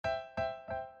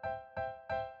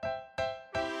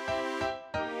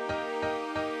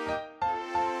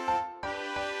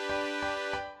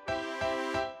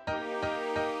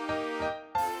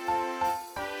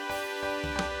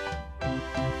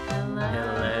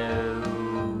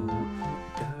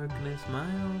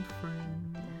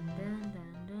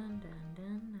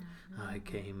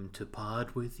came to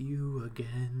pod with you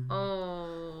again.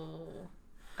 Oh,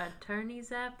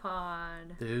 attorneys at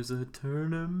pod. There's a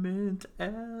tournament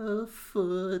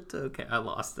afoot. Okay, I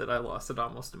lost it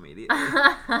almost immediately.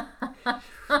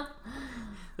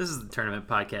 This is the Tournament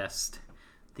Podcast,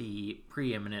 the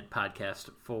preeminent podcast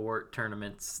for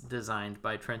tournaments designed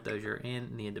by Trent Dozier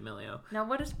and Nia D'Amelio. Now,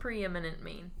 what does preeminent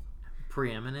mean?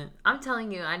 Preeminent? I'm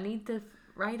telling you, I need to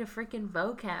write a freaking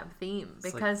vocab theme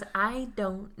because I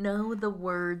don't know the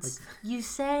words you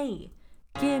say.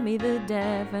 Give me the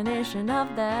definition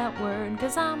of that word,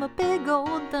 'cause I'm a big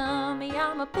old dummy,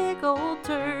 I'm a big old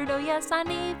turd. Oh yes, I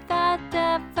need that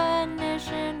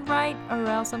definition right, or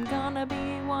else I'm gonna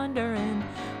be wondering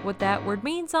what that word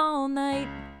means all night.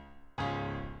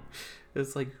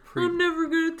 It's like I'm never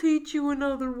gonna teach you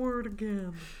another word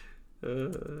again.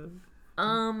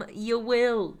 You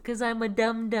will, 'cause I'm a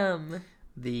dum-dum.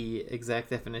 The exact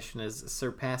definition is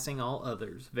surpassing all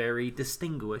others, very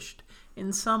distinguished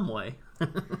in some way.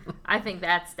 I think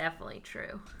that's definitely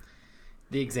true.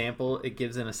 The example it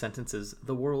gives in a sentence is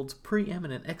the world's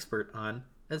preeminent expert on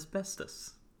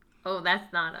asbestos. Oh,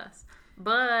 that's not us.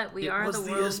 But we are the world's...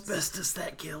 It was the asbestos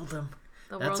that killed him.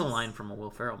 That's a line from a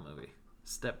Will Ferrell movie.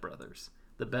 Step Brothers.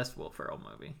 The best Will Ferrell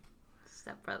movie.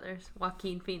 Step Brothers.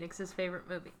 Joaquin Phoenix's favorite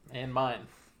movie. And mine.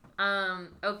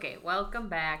 Okay, welcome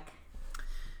back.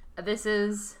 This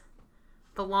is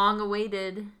the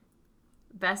long-awaited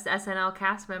Best SNL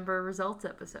Cast Member Results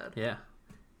episode. Yeah.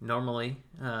 Normally,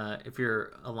 if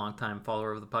you're a long-time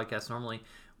follower of the podcast, normally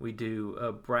we do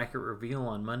a bracket reveal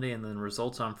on Monday and then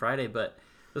results on Friday, but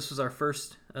this was our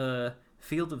first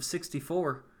Field of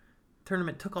 64.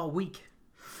 Tournament took all week.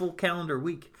 Full calendar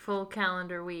week. Full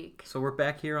calendar week. So we're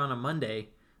back here on a Monday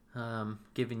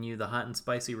giving you the hot and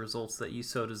spicy results that you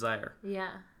so desire.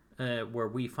 Yeah. Where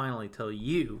we finally tell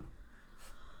you,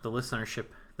 the listenership,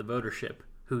 the votership,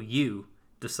 who you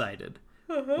decided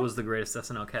was the greatest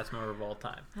SNL cast member of all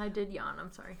time. I did yawn,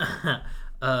 I'm sorry.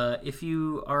 If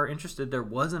you are interested, there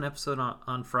was an episode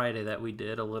on Friday that we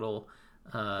did, a little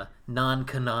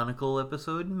non-canonical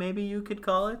episode, maybe you could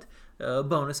call it, a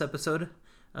bonus episode.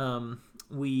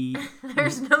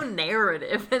 There's no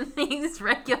narrative in these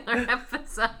regular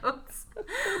episodes.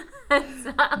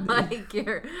 It's not like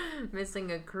you're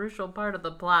missing a crucial part of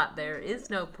the plot. There is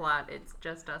no plot. It's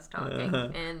just us talking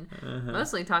and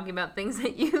mostly talking about things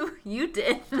that you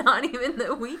did, not even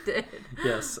that we did.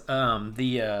 Yes.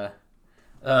 That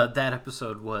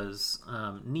episode was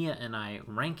Nia and I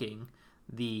ranking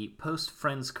the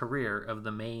post-Friends career of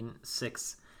the main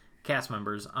 6 cast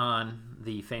members on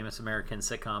the famous American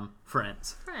sitcom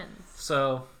Friends.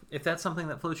 So if that's something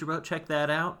that floats your boat, check that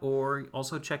out, or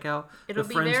also check out the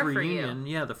Friends reunion.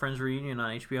 Yeah, the Friends reunion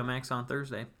on HBO Max on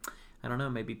Thursday. I don't know,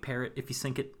 maybe pair it if you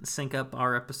sync up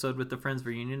our episode with the Friends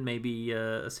reunion. Maybe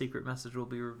a secret message will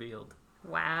be revealed.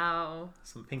 Wow,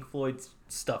 some Pink Floyd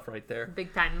stuff right there.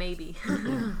 Big time, maybe.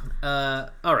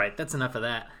 All right, that's enough of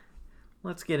that.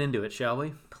 Let's get into it, shall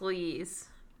we? Please.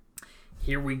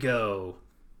 Here we go.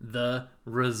 The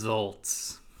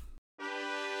results.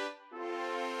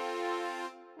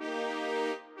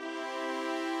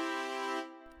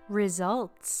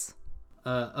 Results.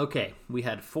 Okay, we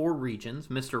had 4 regions.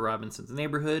 Mr. Robinson's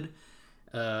Neighborhood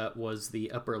was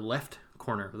the upper left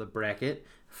corner of the bracket.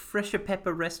 Fresh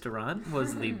Pepper Restaurant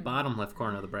was the bottom left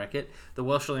corner of the bracket. The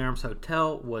Welshly Arms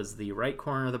Hotel was the right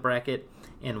corner of the bracket.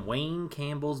 And Wayne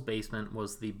Campbell's Basement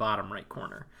was the bottom right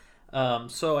corner.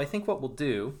 So I think what we'll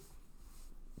do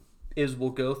is we'll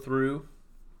go through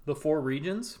the 4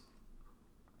 regions,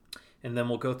 and then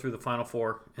we'll go through the final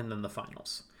 4 and then the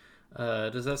finals.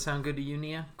 Does that sound good to you,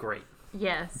 Nia? Great.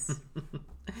 Yes.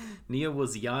 Nia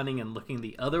was yawning and looking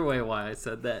the other way while I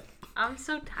said that. I'm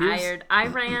so tired. I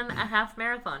ran a half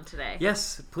marathon today.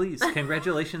 Yes, please.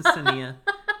 Congratulations to Nia.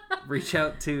 Reach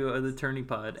out to the Tourney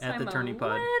Pod at the Tourney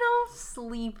Pod. I'm a little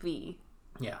sleepy.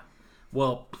 Yeah.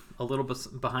 Well, a little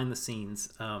behind the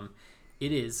scenes.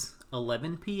 It is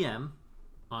 11 p.m.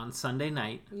 on Sunday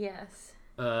night. Yes.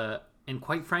 And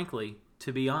quite frankly,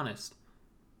 to be honest,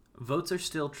 votes are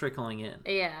still trickling in.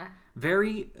 Yeah.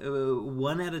 Very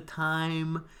one at a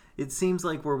time. It seems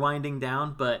like we're winding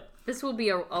down, but... This will be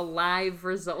a live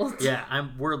result. Yeah,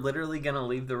 we're literally going to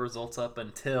leave the results up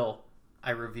until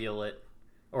I reveal it.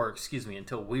 Or, excuse me,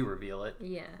 until we reveal it.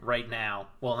 Yeah. Right now.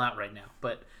 Well, not right now,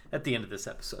 but at the end of this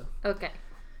episode. Okay.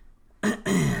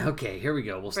 Okay, here we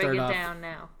go. Break it down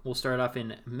now. We'll start off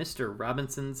in Mr.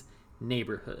 Robinson's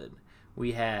Neighborhood.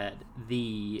 We had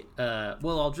the...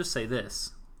 I'll just say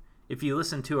this. If you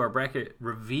listen to our bracket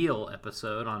reveal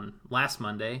episode on last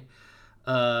Monday,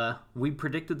 we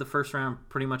predicted the first round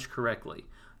pretty much correctly.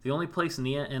 The only place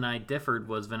Nia and I differed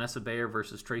was Vanessa Bayer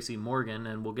versus Tracy Morgan,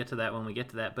 and we'll get to that when we get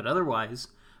to that. But otherwise,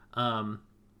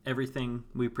 everything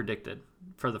we predicted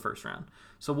for the first round.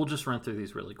 So we'll just run through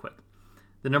these really quick.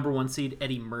 The number 1 seed,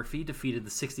 Eddie Murphy, defeated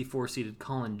the 64-seeded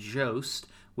Colin Jost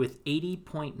with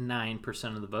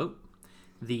 80.9% of the vote.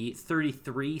 The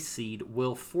 33 seed,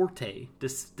 Will Forte,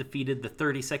 defeated the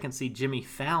 32nd seed, Jimmy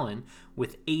Fallon,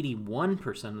 with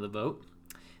 81% of the vote.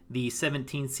 The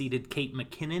 17-seeded Kate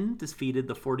McKinnon defeated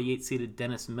the 48-seeded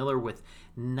Dennis Miller with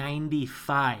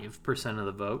 95% of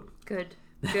the vote. Good.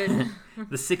 The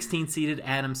 16-seeded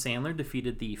Adam Sandler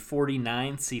defeated the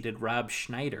 49-seeded Rob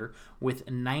Schneider with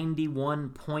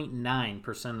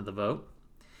 91.9% of the vote.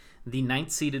 The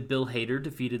 9th-seeded Bill Hader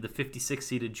defeated the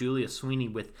 56-seeded Julia Sweeney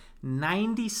with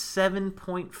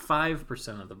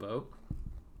 97.5% of the vote.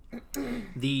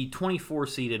 The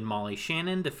 24-seeded Molly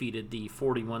Shannon defeated the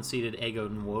 41-seeded Ego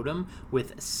Nwodum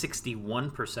with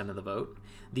 61% of the vote.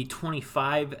 The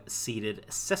 25-seeded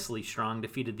Cecily Strong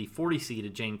defeated the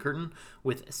 40-seeded Jane Curtin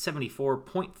with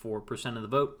 74.4% of the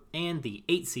vote. And the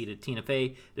 8-seeded Tina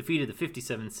Fey defeated the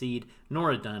 57-seed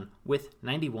Nora Dunn with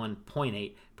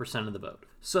 91.8% of the vote.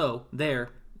 So, there,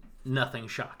 nothing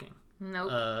shocking.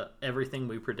 Nope. Everything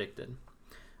we predicted.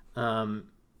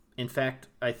 In fact,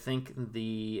 I think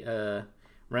the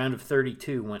round of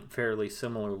 32 went fairly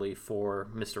similarly for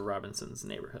Mr. Robinson's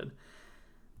Neighborhood.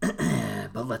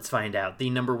 But let's find out. The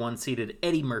number 1 seeded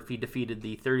Eddie Murphy defeated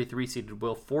the 33-seeded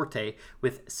Will Forte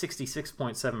with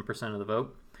 66.7% of the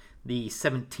vote. The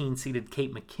 17-seeded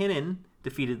Kate McKinnon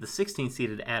defeated the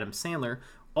 16-seeded Adam Sandler,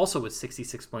 also with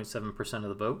 66.7% of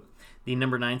the vote. The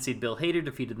number 9 seed Bill Hader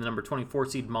defeated the number 24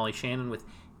 seed Molly Shannon with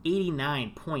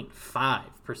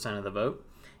 89.5% of the vote.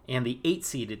 And the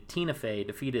 8-seeded Tina Fey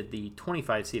defeated the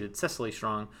 25-seeded Cecily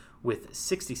Strong with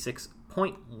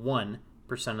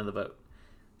 66.1% of the vote.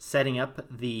 Setting up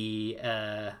the,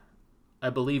 I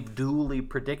believe, duly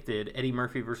predicted Eddie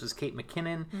Murphy versus Kate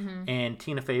McKinnon and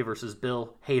Tina Fey versus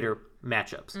Bill Hader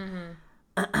matchups.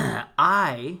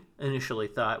 I initially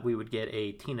thought we would get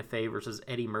a Tina Fey versus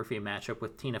Eddie Murphy matchup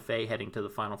with Tina Fey heading to the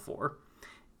Final Four.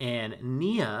 And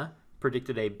Nia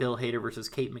predicted a Bill Hader versus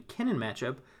Kate McKinnon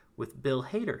matchup with Bill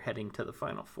Hader heading to the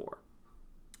Final Four.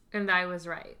 And I was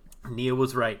right. Nia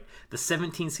was right. The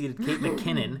 17-seeded Kate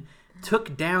McKinnon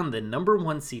took down the number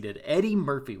 1 seeded Eddie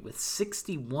Murphy with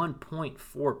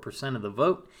 61.4% of the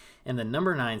vote, and the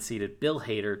number 9 seeded Bill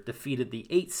Hader defeated the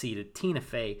 8-seeded Tina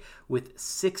Fey with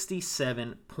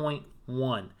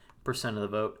 67.1% of the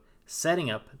vote,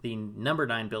 setting up the number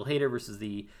 9 Bill Hader versus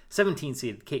the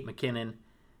 17-seeded Kate McKinnon.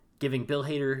 Giving Bill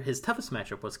Hader his toughest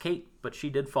matchup was Kate, but she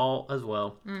did fall as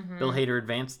well. Bill Hader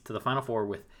advanced to the Final Four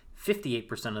with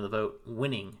 58% of the vote,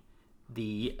 winning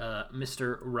the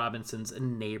Mr. Robinson's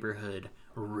Neighborhood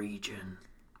region.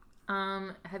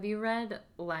 Have you read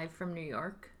Live from New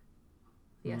York?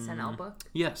 The SNL book?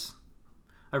 Yes.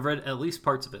 I've read at least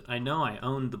parts of it. I know I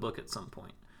owned the book at some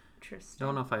point. Interesting.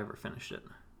 Don't know if I ever finished it.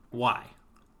 Why?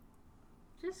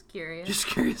 Just curious. Just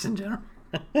curious in general.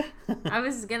 I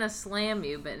was gonna slam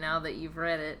you, but now that you've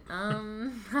read it,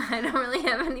 I don't really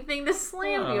have anything to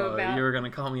slam you about. You were gonna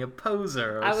call me a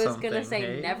poser or I was something. gonna say,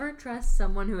 hey? never trust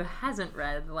someone who hasn't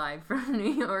read Live from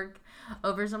New York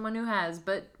over someone who has,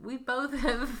 but we both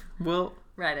have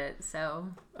read it, so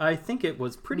I think it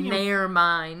was pretty ne'er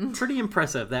mind. Pretty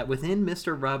impressive that within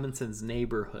Mr. Robinson's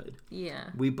Neighborhood,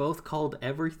 yeah, we both called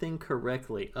everything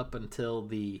correctly up until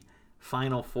the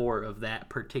Final Four of that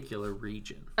particular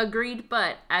region. Agreed,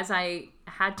 but as I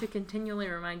had to continually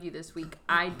remind you this week,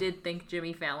 I did think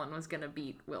Jimmy Fallon was going to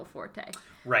beat Will Forte.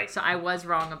 Right. So I was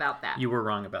wrong about that. You were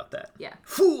wrong about that. Yeah.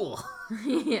 Fool!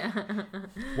 Yeah.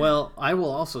 Well, I will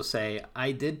also say,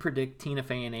 I did predict Tina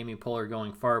Fey and Amy Poehler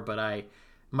going far, but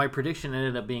my prediction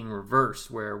ended up being reversed,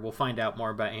 where we'll find out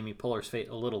more about Amy Poehler's fate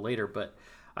a little later, but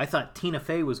I thought Tina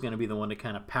Fey was going to be the one to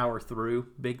kind of power through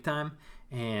big time,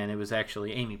 and it was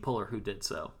actually Amy Poehler who did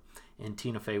so. And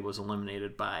Tina Fey was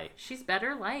eliminated by... She's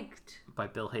better liked. By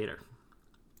Bill Hader.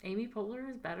 Amy Poehler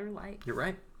is better liked. You're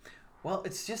right. Well,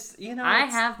 it's just, I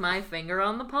have my finger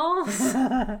on the pulse.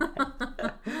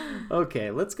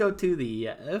 Okay, let's go to the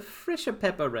Frisha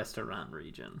Peppa restaurant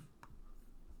region.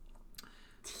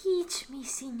 Teach me,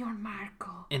 Senor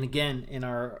Marco. And again, in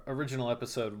our original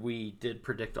episode, we did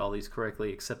predict all these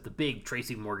correctly, except the big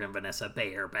Tracy Morgan, Vanessa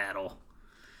Bayer battle.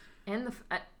 And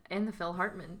the Phil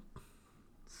Hartman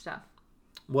stuff.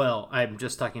 Well, I'm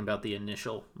just talking about the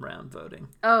initial round voting.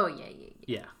 Oh, yeah.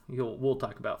 Yeah, we'll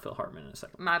talk about Phil Hartman in a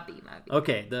second. Might be.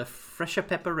 Okay, the Fresha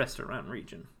Peppa restaurant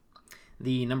region.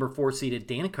 The number 4 seeded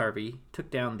Dana Carvey took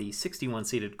down the 61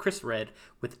 seeded Chris Redd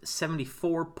with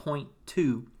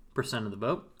 74.2% of the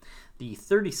vote. The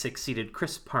 36-seeded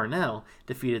Chris Parnell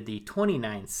defeated the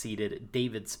 29-seeded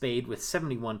David Spade with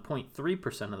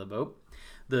 71.3% of the vote.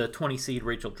 The 20-seed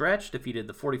Rachel Dratch defeated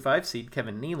the 45-seed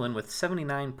Kevin Nealon with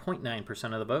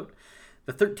 79.9% of the vote.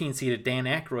 The 13-seeded Dan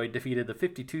Aykroyd defeated the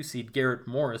 52-seed Garrett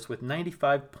Morris with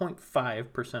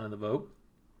 95.5% of the vote.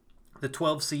 The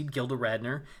 12-seed Gilda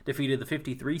Radner defeated the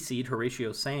 53-seed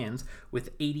Horatio Sands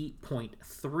with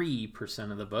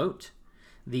 80.3% of the vote.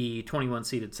 The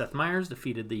 21-seeded Seth Meyers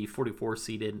defeated the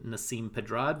 44-seeded Nassim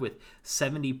Pedrad with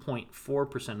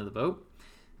 70.4% of the vote.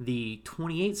 The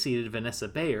 28-seeded Vanessa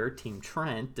Bayer, Team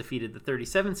Trent, defeated the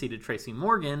 37-seeded Tracy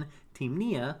Morgan, Team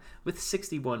Nia, with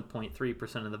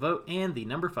 61.3% of the vote. And the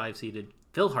number 5-seeded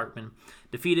Phil Hartman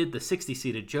defeated the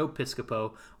 60-seeded Joe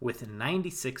Piscopo with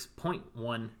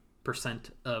 96.1%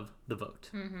 of the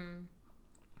vote.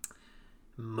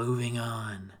 Moving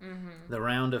on. The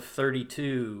round of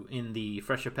 32 in the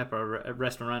Fresha Peppa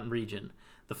restaurant region.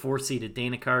 The 4-seeded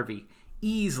Dana Carvey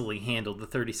easily handled the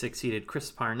 36-seeded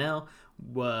Chris Parnell,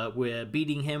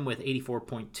 beating him with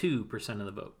 84.2% of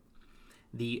the vote.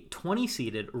 The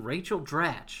 20-seeded Rachel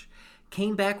Dratch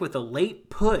came back with a late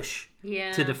push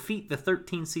to defeat the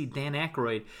 13-seed Dan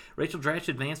Aykroyd. Rachel Dratch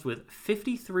advanced with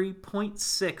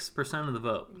 53.6% of the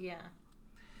vote. Yeah.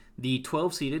 The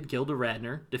 12-seeded Gilda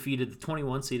Radner defeated the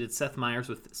 21-seeded Seth Meyers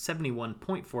with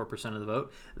 71.4% of the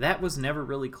vote. That was never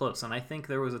really close, and I think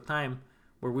there was a time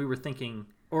where we were thinking,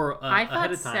 I thought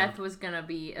ahead of time, Seth was going to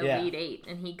be Elite 8,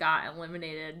 and he got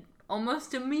eliminated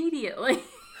almost immediately.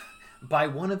 by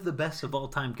one of the best of all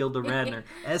time, Gilda Radner,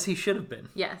 as he should have been.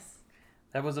 Yes.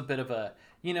 That was a bit of a,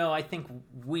 I think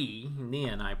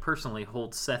Nia and I personally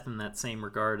hold Seth in that same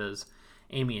regard as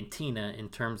Amy and Tina in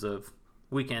terms of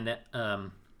weekend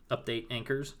update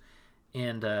anchors,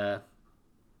 and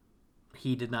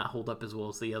he did not hold up as well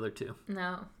as the other two.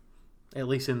 No. At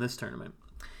least in this tournament.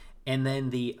 And then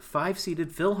the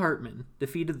 5-seeded Phil Hartman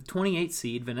defeated the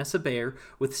 28-seed Vanessa Bayer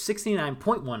with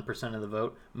 69.1% of the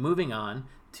vote, moving on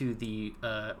to the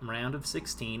round of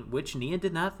 16, which Nia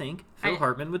did not think Phil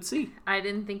Hartman would see. I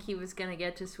didn't think he was going to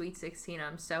get to Sweet 16.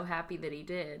 I'm so happy that he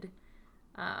did.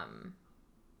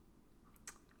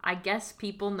 I guess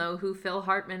people know who Phil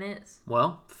Hartman is.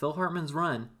 Well, Phil Hartman's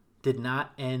run did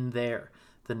not end there.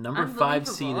 The number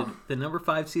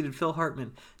 5-seeded Phil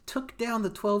Hartman took down the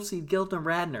 12-seed Gilda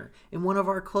Radner in one of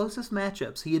our closest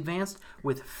matchups. He advanced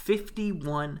with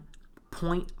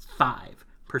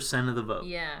 51.5% of the vote.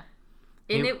 Yeah.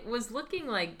 And it was looking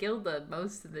like Gilda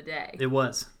most of the day. It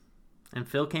was. And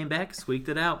Phil came back, squeaked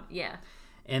it out. Yeah.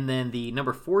 And then the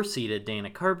number 4-seeded Dana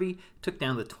Carvey took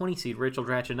down the 20-seed Rachel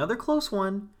Dratch. Another close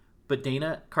one, but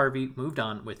Dana Carvey moved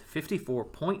on with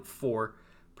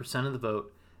 54.4% of the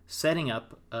vote, setting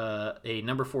up a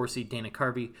number 4-seed Dana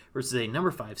Carvey versus a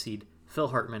number 5-seed Phil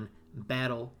Hartman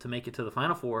battle to make it to the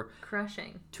Final Four.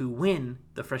 Crushing. To win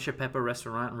the Fresha Peppa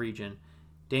restaurant region.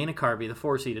 Dana Carvey, the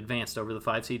 4-seed, advanced over the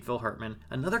 5-seed Phil Hartman.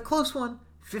 Another close one.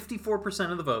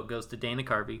 54% of the vote goes to Dana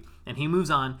Carvey, and he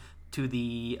moves on to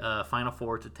the Final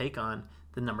Four to take on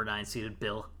the number 9-seeded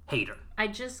Bill Hader. I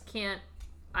just can't.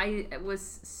 I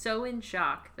was so in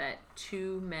shock that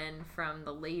two men from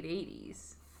the late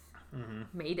 80s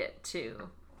made it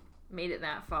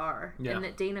that far. Yeah. And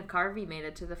that Dana Carvey made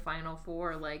it to the Final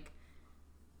Four. Like,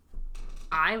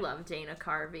 I love Dana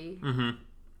Carvey.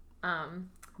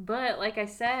 But like I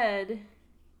said,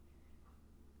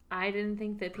 I didn't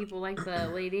think that people liked the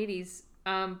late 80s.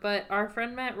 But our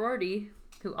friend Matt Rorty,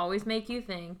 who always make you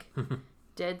think,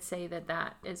 did say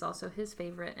that is also his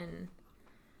favorite and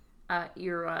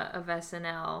era of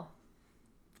SNL.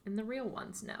 And the real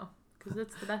ones know, because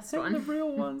it's the best one. The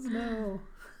real ones know.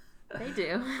 They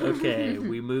do. Okay,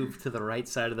 we move to the right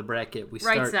side of the bracket.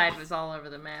 Right side was all over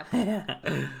the map.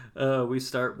 We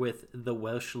start with the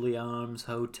Wellesley Arms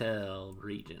Hotel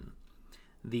region.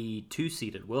 The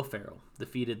 2-seeded Will Ferrell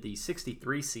defeated the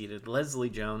 63-seeded Leslie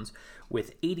Jones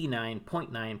with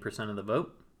 89.9% of the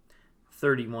vote.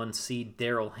 31-seed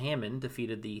Daryl Hammond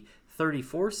defeated the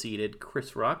 34-seeded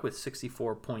Chris Rock with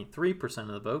 64.3% of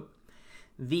the vote.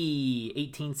 The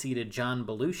 18-seeded John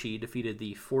Belushi defeated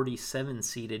the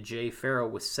 47-seeded Jay Farrell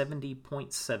with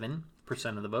 70.7%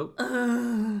 of the vote.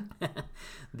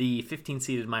 The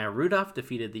 15-seeded Maya Rudolph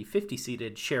defeated the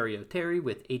 50-seeded Sherry O'Terry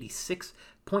with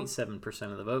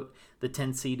 86.7% of the vote. The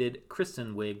 10-seeded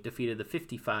Kristen Wiig defeated the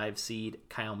 55-seed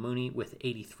Kyle Mooney with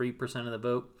 83% of the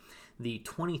vote. The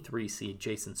 23-seed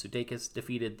Jason Sudeikis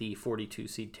defeated the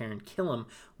 42-seed Taran Killam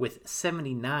with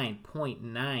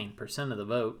 79.9% of the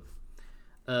vote.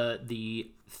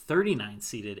 The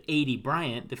 39-seeded A.D.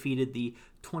 Bryant defeated the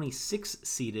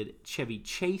 26-seeded Chevy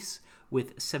Chase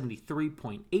with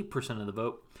 73.8% of the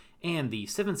vote. And the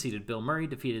 7-seeded Bill Murray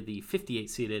defeated the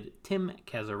 58-seeded Tim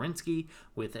Kazurinsky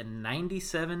with a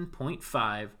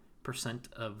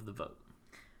 97.5% of the vote.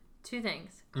 Two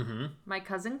things. Mm-hmm. My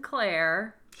cousin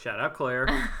Claire. Shout out Claire.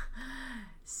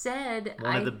 Said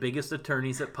one of the biggest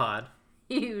attorneys at Pod.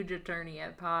 Huge attorney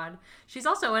at Pod. She's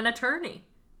also an attorney.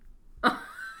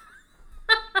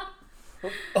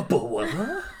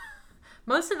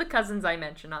 Most of the cousins I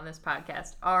mention on this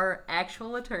podcast are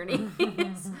actual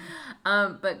attorneys.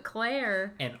 But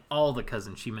Claire... And all the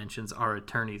cousins she mentions are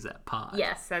attorneys at Pod.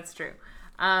 Yes, that's true.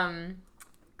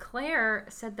 Claire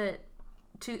said that...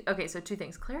 two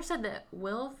things. Claire said that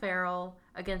Will Ferrell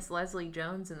against Leslie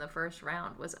Jones in the first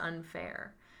round was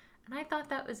unfair. And I thought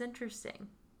that was interesting.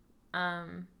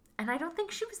 And I don't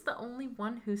think she was the only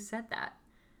one who said that.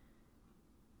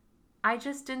 I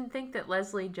just didn't think that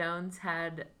Leslie Jones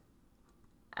had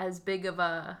as big of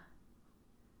a...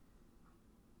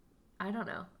 I don't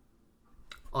know.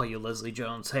 All you Leslie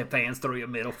Jones fans, throw your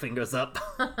middle fingers up.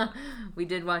 We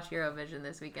did watch Eurovision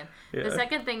this weekend. Yeah. The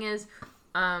second thing is...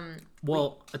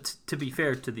 to be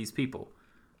fair to these people,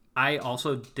 I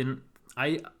didn't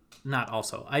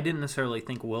necessarily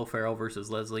think Will Ferrell versus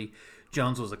Leslie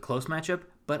Jones was a close matchup,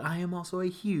 but I am also a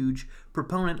huge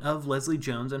proponent of Leslie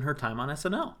Jones and her time on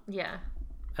SNL. Yeah.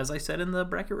 As I said in the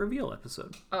bracket reveal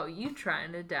episode. Oh, you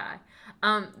trying to die.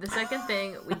 The second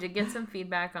thing, we did get some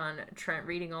feedback on Trent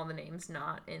reading all the names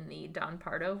not in the Don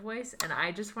Pardo voice, and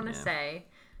I just want to say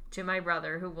to my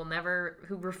brother,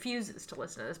 who refuses to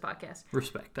listen to this podcast. I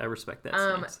respect that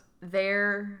stance.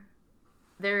 There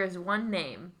is one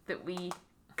name that we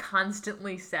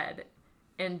constantly said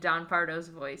in Don Pardo's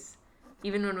voice,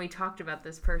 even when we talked about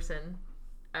this person,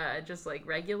 just like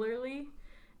regularly,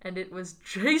 and it was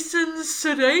Jason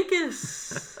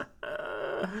Sudeikis.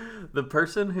 The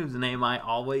person whose name I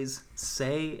always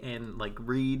say and like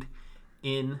read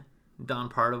in Don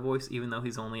Pardo voice, even though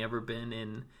he's only ever been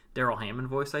in Daryl Hammond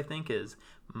voice, I think, is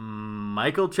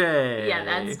Michael Che. Yeah,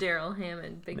 that's Daryl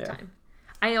Hammond, big time.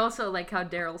 I also like how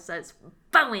Daryl says,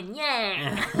 Bowen,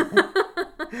 yeah!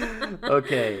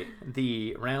 Okay,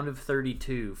 the round of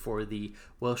 32 for the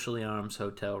Welshly Arms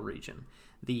Hotel region.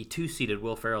 The 2-seeded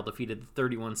Will Ferrell defeated the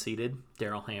 31-seeded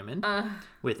Daryl Hammond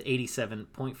with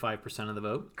 87.5% of the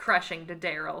vote. Crushing to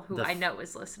Daryl, who I know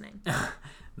is listening.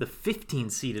 The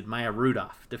 15-seeded Maya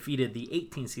Rudolph defeated the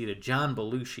 18-seeded John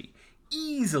Belushi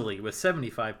easily with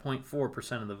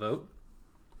 75.4% of the vote.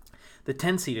 The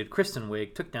 10-seeded Kristen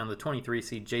Wiig took down the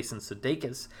 23-seed Jason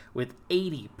Sudeikis with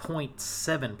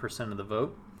 80.7% of the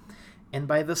vote. And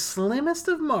by the slimmest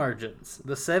of margins,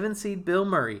 the 7-seed Bill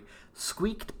Murray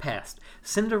squeaked past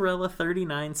Cinderella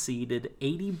 39-seeded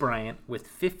A.D. Bryant with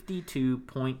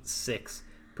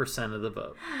 52.6% of the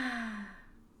vote.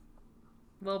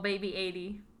 Well, baby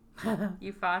 80,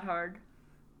 you fought hard.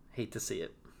 Hate to see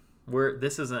it.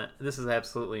 This is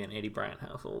absolutely an A.D. Bryant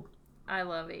household. I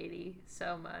love 80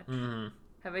 so much. Mm-hmm.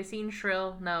 Have I seen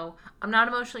Shrill? No. I'm not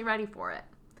emotionally ready for it.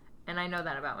 And I know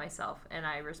that about myself, and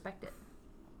I respect it.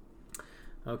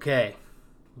 Okay.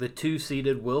 The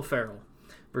 2-seeded Will Ferrell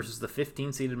versus the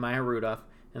 15-seeded Maya Rudolph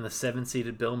and the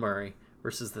 7-seeded Bill Murray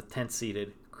versus the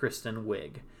 10th-seeded Kristen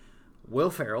Wiig. Will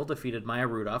Ferrell defeated Maya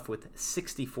Rudolph with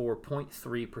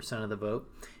 64.3% of the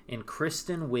vote, and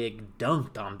Kristen Wiig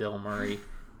dunked on Bill Murray,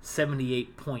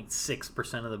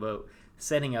 78.6% of the vote,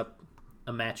 setting up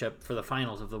a matchup for the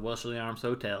finals of the Welshly Arms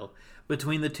Hotel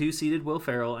between the 2-seeded Will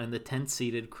Ferrell and the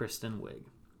 10th-seeded Kristen Wiig.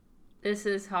 This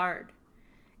is hard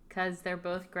because they're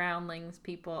both Groundlings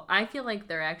people. I feel like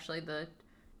they're actually the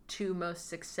two most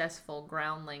successful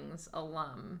Groundlings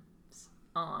alums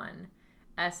on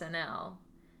SNL.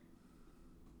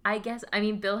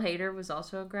 Bill Hader was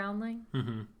also a Groundling,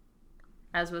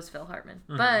 as was Phil Hartman.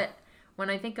 Mm-hmm. But when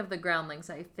I think of the Groundlings,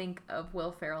 I think of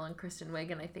Will Ferrell and Kristen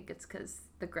Wiig, and I think it's because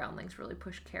the Groundlings really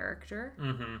push character.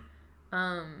 Mm-hmm.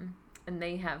 And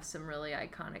they have some really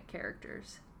iconic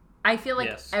characters. I feel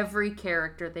like every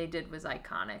character they did was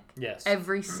iconic. Yes.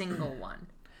 Every single one.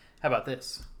 How about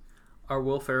this? Are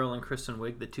Will Ferrell and Kristen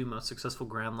Wiig the two most successful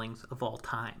Groundlings of all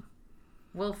time?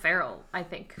 Will Ferrell, I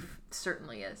think,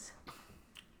 certainly is.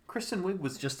 Kristen Wiig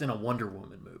was just in a Wonder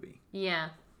Woman movie. Yeah.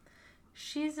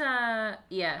 She's,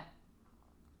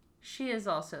 she is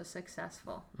also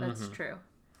successful. That's true.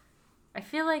 I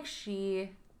feel like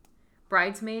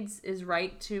Bridesmaids is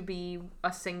right to be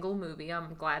a single movie.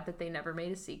 I'm glad that they never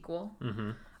made a sequel.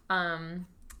 Mm-hmm.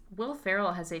 Will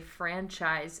Ferrell has a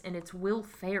franchise, and it's Will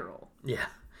Ferrell. Yeah.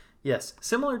 Yes.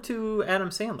 Similar to Adam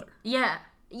Sandler. Yeah.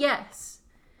 Yes.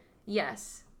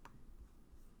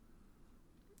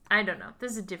 I don't know.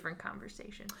 This is a different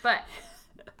conversation. But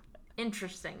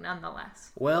interesting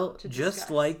nonetheless. Well, to just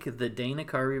discuss. like the Dana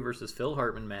Carvey versus Phil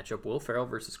Hartman matchup, Will Ferrell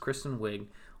versus Kristen Wiig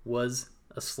was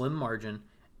a slim margin.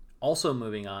 Also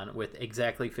moving on with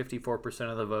exactly 54%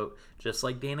 of the vote, just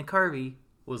like Dana Carvey,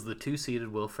 was the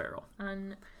 2-seeded Will Ferrell.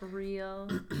 Unreal.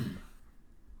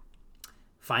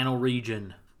 Final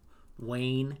region,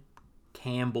 Wayne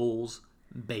Campbell's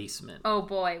basement. Oh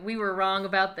boy, we were wrong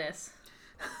about this.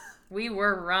 We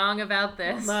were wrong about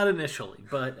this. Not initially,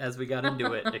 but as we got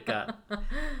into it, it got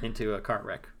into a car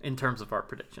wreck in terms of our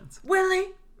predictions.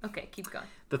 Willie! Okay, keep going.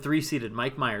 The 3-seeded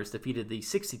Mike Myers defeated the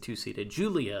 62-seeded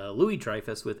Julia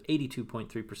Louis-Dreyfus with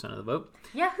 82.3% of the vote.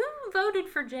 Yeah, who voted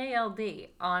for JLD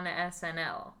on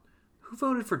SNL? Who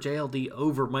voted for JLD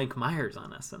over Mike Myers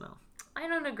on SNL? I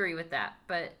don't agree with that,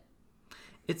 but...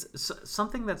 It's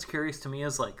something that's curious to me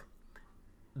is like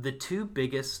the two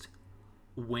biggest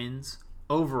wins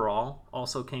overall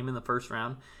also came in the first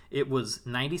round. It was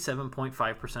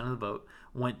 97.5% of the vote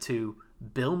went to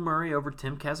Bill Murray over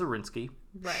Tim Kazurinsky,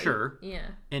 right. Sure, yeah,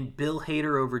 and Bill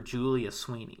Hader over Julia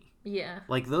Sweeney. Yeah,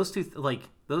 Like those two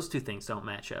things don't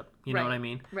match up. You know Right. what I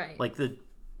mean? Right. Like the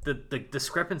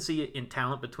discrepancy in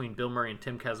talent between Bill Murray and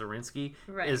Tim Kazurinsky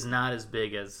Right. is not as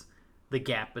big as the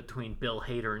gap between Bill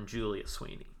Hader and Julia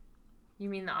Sweeney. You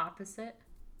mean the opposite?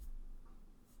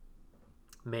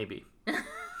 Maybe.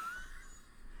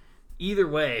 Either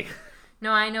way.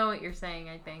 No, I know what you're saying,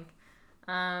 I think.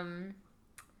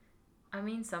 I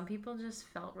mean, some people just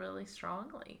felt really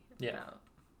strongly about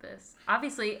this.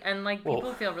 Obviously, and like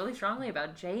people feel really strongly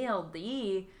about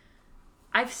JLD.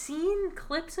 I've seen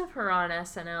clips of her on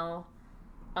SNL,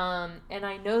 and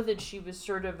I know that she was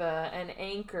sort of an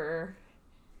anchor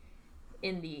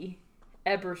in the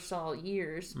Ebersol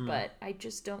years, but I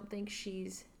just don't think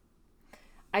she's...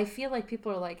 I feel like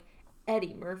people are like,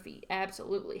 Eddie Murphy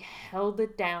absolutely held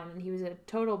it down, and he was a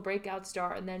total breakout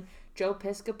star, and then Joe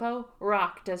Piscopo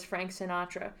rocked as Frank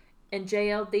Sinatra, and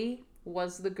JLD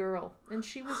was the girl, and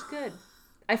she was good.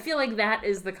 I feel like that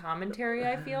is the commentary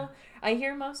I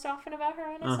hear most often about her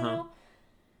on SNL.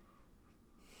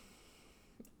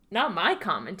 Not my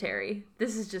commentary.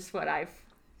 This is just what I've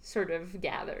sort of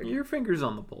gathered. Your finger's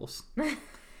on the pulse.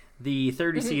 The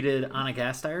 30-seeded Anna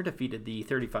Gasteyer defeated the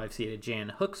 35-seeded Jan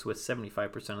Hooks with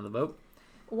 75% of the vote.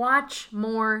 Watch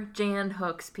more Jan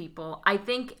Hooks, people. I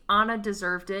think Anna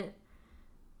deserved it,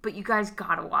 but you guys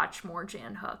gotta watch more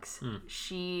Jan Hooks.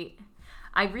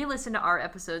 I re-listened to our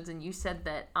episodes, and you said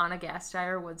that Anna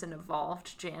Gasteyer was an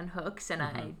evolved Jan Hooks, and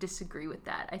I disagree with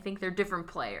that. I think they're different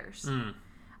players.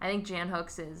 I think Jan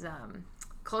Hooks is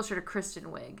closer to Kristen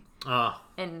Wiig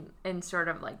in sort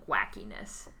of like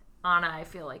wackiness. Anna, I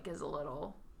feel like, is a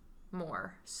little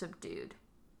more subdued.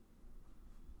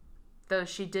 Though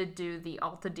she did do the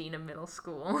Altadena Middle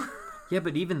School. Yeah,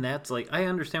 but even that's like, I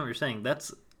understand what you're saying.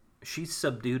 She's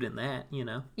subdued in that, you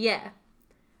know? Yeah.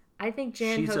 I think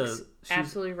Jan Hooks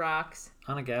absolutely rocks.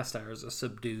 Anna Gasteyer is a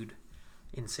subdued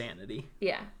insanity.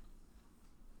 Yeah.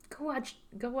 Go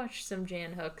watch some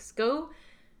Jan Hooks.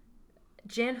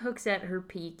 Jan Hooks at her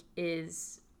peak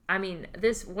is... I mean,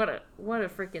 what a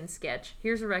freaking sketch.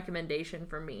 Here's a recommendation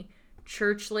from me.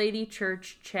 Church Lady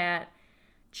Church Chat,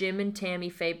 Jim and Tammy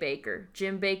Faye Baker.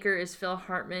 Jim Baker is Phil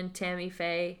Hartman. Tammy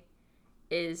Faye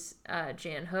is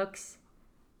Jan Hooks.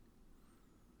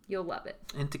 You'll love it.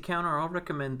 And to counter, I'll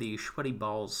recommend the Sweaty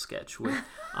Balls sketch with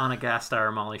Anna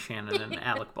Gasteyer, Molly Shannon, and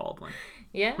Alec Baldwin.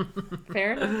 Yeah,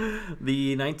 fair enough.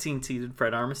 The 19-seeded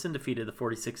Fred Armisen defeated the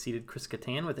 46-seeded Chris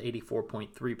Kattan with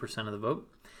 84.3% of the vote.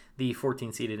 The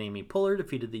 14-seeded Amy Poehler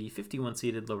defeated the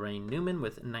 51-seeded Lorraine Newman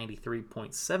with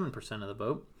 93.7% of the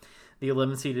vote. The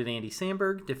 11-seeded Andy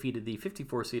Samberg defeated the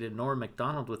 54-seeded Nora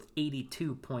McDonald with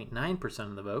 82.9%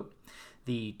 of the vote.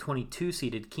 The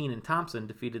 22-seeded Kenan Thompson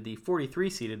defeated the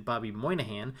 43-seeded Bobby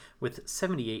Moynihan with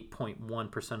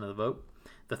 78.1% of the vote.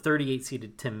 The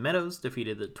 38-seeded Tim Meadows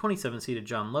defeated the 27-seeded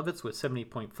John Lovitz with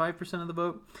 70.5% of the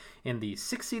vote. And the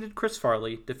 6-seeded Chris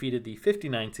Farley defeated the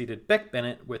 59-seeded Beck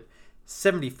Bennett with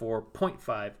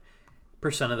 74.5%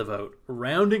 of the vote,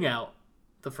 rounding out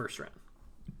the first round.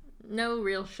 No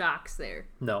real shocks there.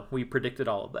 No, we predicted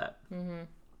all of that.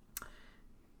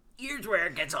 Here's where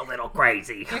it gets a little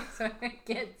crazy. Here's where it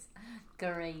gets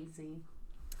crazy.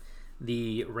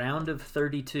 The round of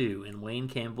 32 in Wayne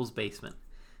Campbell's basement.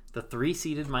 The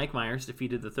 3-seeded Mike Myers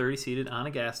defeated the 30-seeded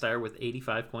Anna Gasteyer with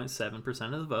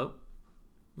 85.7% of the vote.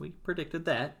 We predicted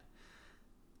that.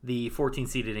 The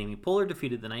 14-seeded Amy Poehler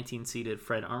defeated the 19-seeded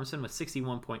Fred Armisen with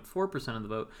 61.4% of the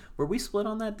vote. Were we split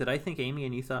on that? Did I think Amy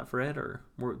and you thought Fred, or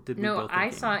did we both think I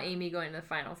Amy? saw Amy going to the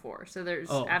Final Four, so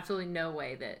there's absolutely no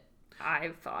way that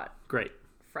I thought Great.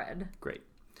 Fred. Great.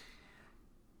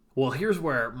 Well, here's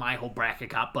where my whole bracket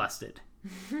got busted.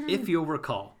 If you'll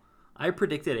recall, I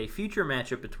predicted a future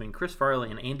matchup between Chris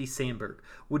Farley and Andy Samberg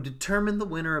would determine the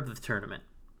winner of the tournament.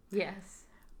 Yes.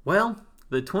 Well,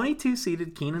 the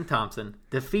 22-seeded Kenan Thompson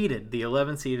defeated the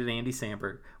 11-seeded Andy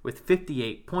Samberg with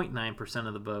 58.9%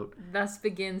 of the vote. Thus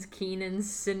begins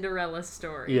Kenan's Cinderella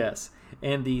story. Yes,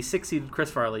 and the 6-seeded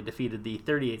Chris Farley defeated the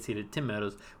 38-seeded Tim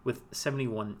Meadows with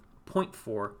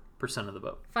 71.4% of the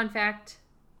vote. Fun fact,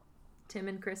 Tim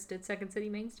and Chris did Second City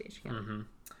Main Stage together. Mm-hmm.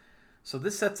 So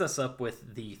this sets us up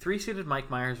with the 3-seeded Mike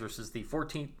Myers versus the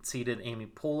 14th-seeded Amy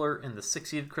Poehler and the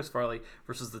 6-seeded Chris Farley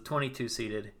versus the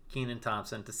 22-seeded Kenan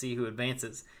Thompson to see who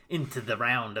advances into the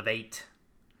round of 8.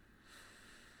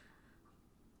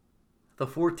 The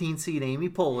 14-seed Amy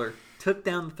Poehler took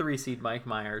down the 3-seed Mike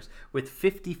Myers with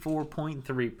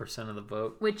 54.3% of the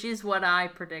vote. Which is what I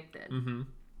predicted. Mm-hmm.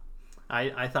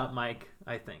 I thought Mike,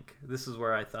 I think. This is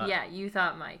where I thought. Yeah, you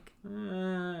thought Mike.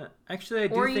 Actually, I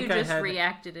do or think you I just had...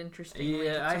 reacted interestingly.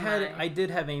 Yeah, I did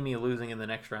have Amy losing in the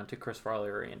next round to Chris Farley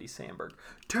or Andy Samberg.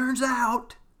 Turns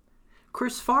out,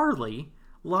 Chris Farley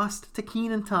lost to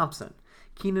Kenan Thompson.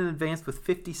 Kenan advanced with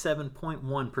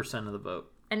 57.1% of the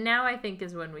vote. And now I think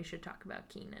is when we should talk about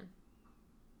Kenan.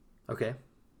 Okay.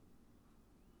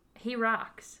 He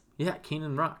rocks. Yeah,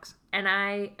 Kenan rocks. And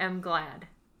I am glad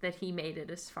that he made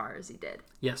it as far as he did.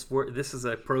 Yes, this is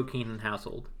a pro Kenan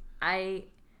household.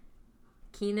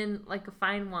 Kenan, like a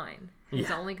fine wine, has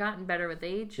only gotten better with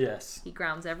age. Yes. He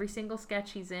grounds every single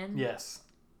sketch he's in. Yes.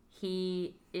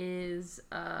 He is,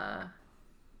 I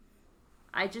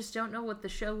just don't know what the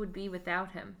show would be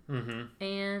without him. Mm-hmm.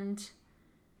 And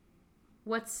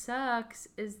what sucks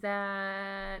is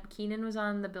that Kenan was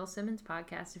on the Bill Simmons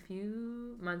podcast a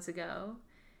few months ago,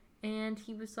 and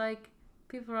he was like,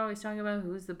 people are always talking about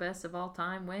who's the best of all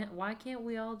time. Why can't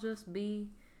we all just be,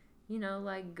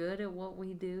 like good at what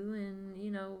we do, and,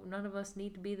 none of us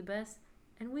need to be the best?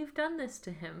 And we've done this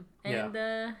to him. And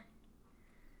I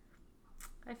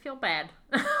feel bad.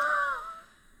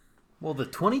 Well, the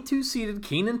 22-seeded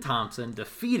Kenan Thompson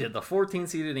defeated the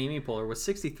 14-seeded Amy Poehler with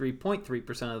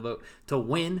 63.3% of the vote to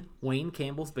win Wayne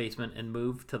Campbell's Basement and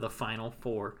move to the Final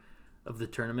Four of the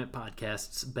Tournament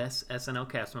Podcast's Best SNL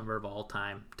Cast Member of All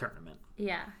Time tournament.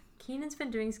 Yeah. Kenan's been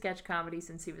doing sketch comedy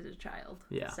since he was a child.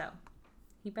 Yeah. So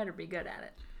he better be good at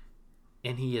it.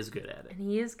 And he is good at it. And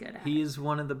he is good at it. He is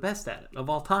one of the best at it of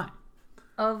all time.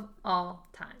 Of all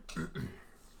time.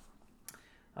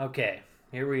 Okay,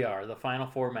 here we are. The Final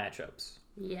Four matchups.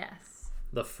 Yes.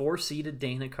 The 4-seeded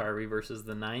Dana Carvey versus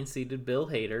the 9-seeded Bill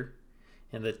Hader,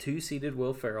 and the 2-seeded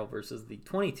Will Ferrell versus the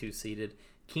 22-seeded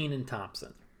Kenan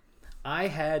Thompson. I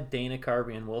had Dana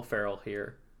Carvey and Will Ferrell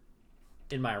here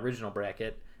in my original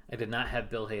bracket. I did not have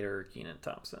Bill Hader or Kenan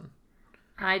Thompson.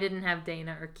 I didn't have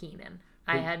Dana or Kenan.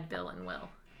 I had Bill and Will.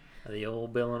 The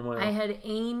old Bill and Will. I had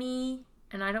Amy,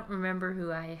 and I don't remember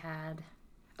who I had.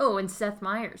 Oh, and Seth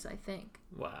Meyers, I think.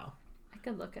 Wow. I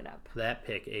could look it up. That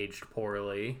pick aged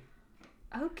poorly.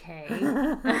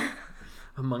 Okay.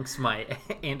 Amongst my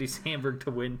Andy Samberg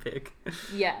to win pick.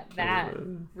 Yeah, that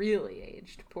really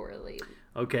aged poorly.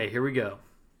 Okay, here we go.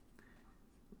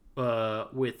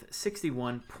 With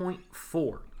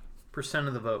 61.4%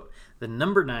 of the vote, the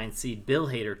number 9 seed Bill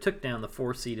Hader took down the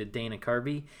 4-seeded Dana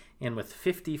Carvey, and with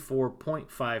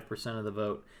 54.5% of the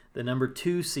vote, the number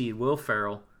 2 seed Will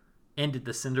Ferrell ended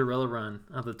the Cinderella run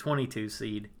of the 22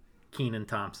 seed Kenan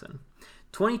Thompson.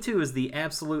 22 is the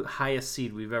absolute highest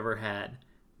seed we've ever had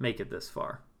make it this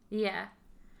far. Yeah.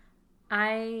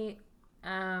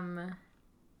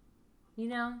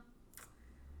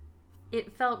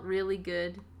 It felt really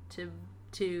good to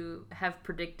have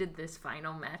predicted this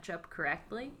final matchup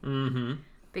correctly. Mm-hmm.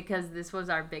 Because this was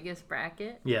our biggest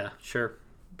bracket. Yeah, sure.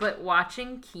 But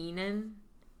watching Kenan,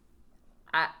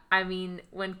 I mean,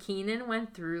 when Kenan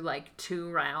went through like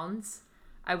 2 rounds,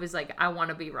 I was like, I want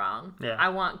to be wrong. Yeah. I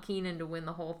want Kenan to win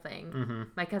the whole thing. Mm-hmm.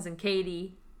 My cousin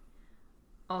Katie,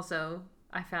 also,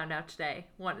 I found out today,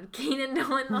 wanted Kenan to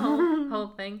win the whole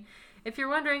thing. If you're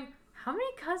wondering, how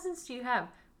many cousins do you have?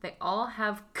 They all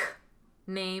have K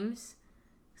names,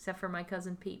 except for my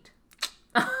cousin Pete.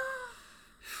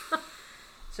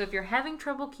 So if you're having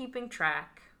trouble keeping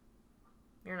track,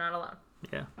 you're not alone.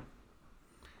 Yeah.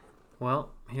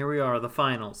 Well, here we are, the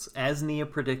finals. As Nia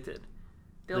predicted.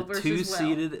 Bill versus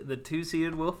Will. The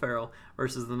 2-seeded Will Ferrell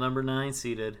versus the number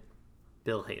 9-seeded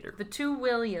Bill Hader. The 2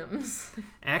 Williams.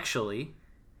 Actually,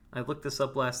 I looked this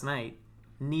up last night.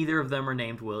 Neither of them are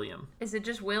named William. Is it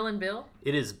just Will and Bill?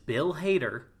 It is Bill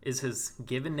Hader is his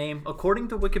given name, according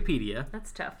to Wikipedia.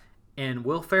 That's tough. And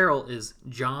Will Ferrell is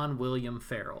John William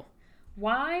Ferrell.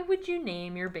 Why would you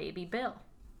name your baby Bill?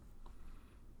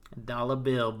 $1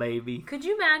 bill, baby. Could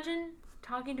you imagine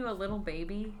talking to a little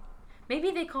baby? Maybe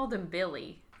they called him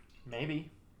Billy.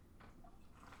 Maybe.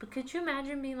 But could you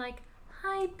imagine being like,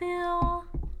 "Hi, Bill."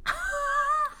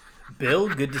 Bill,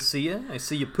 good to see you. I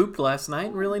see you pooped last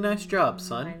night. Really nice job,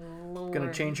 son. My Lord.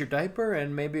 Gonna change your diaper,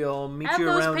 and maybe I'll meet Add you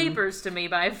those around. papers to me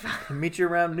by 5. Meet you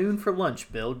around noon for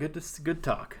lunch, Bill. Good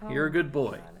talk. You're a good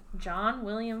boy. God. John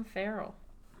William Farrell.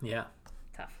 Yeah.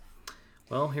 Tough.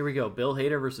 Well, here we go. Bill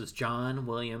Hader versus John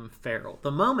William Farrell.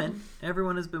 The moment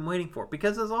everyone has been waiting for.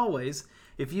 Because as always,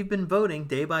 if you've been voting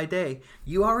day by day,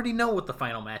 you already know what the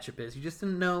final matchup is. You just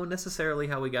didn't know necessarily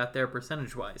how we got there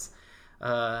percentage-wise.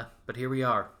 But here we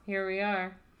are. Here we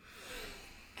are.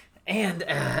 And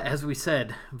as we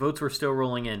said, votes were still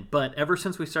rolling in. But ever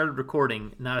since we started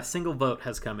recording, not a single vote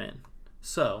has come in.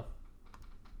 So,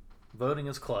 voting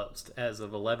is closed as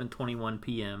of 11:21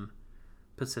 p.m.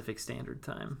 Pacific Standard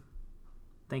Time.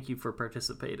 Thank you for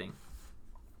participating.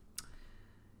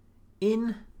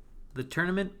 In the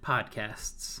Tournament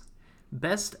Podcasts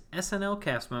Best SNL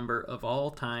Cast Member of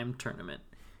All Time Tournament,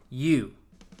 you,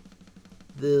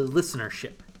 the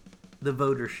listenership, the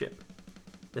votership,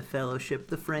 the fellowship,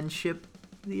 the friendship,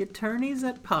 the attorneys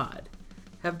at Pod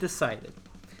have decided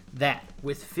that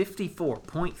with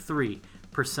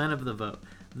 54.3% of the vote,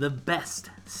 the best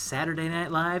Saturday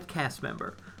Night Live cast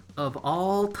member of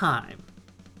all time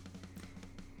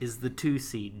is the 2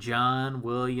 seed John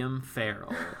William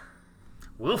Farrell.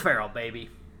 Will Ferrell, baby.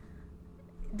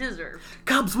 Deserved.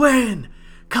 Cubs win!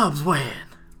 Cubs win!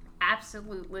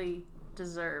 Absolutely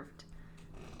deserved.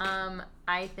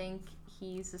 I think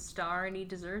he's a star and he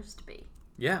deserves to be.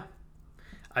 Yeah.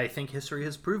 I think history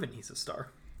has proven he's a star.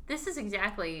 This is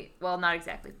exactly, well, not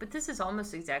exactly, but this is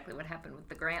almost exactly what happened with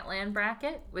the Grantland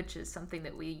bracket, which is something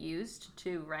that we used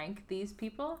to rank these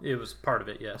people. It was part of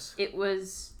it, yes. It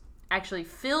was actually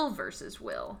Phil versus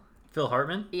Will. Phil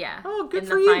Hartman? Yeah. Oh, good in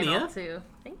for the you, final Nia. too.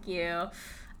 Thank you.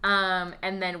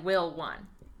 And then Will won.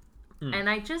 And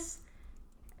I just,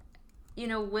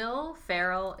 Will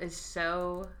Ferrell is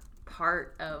so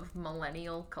part of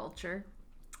millennial culture.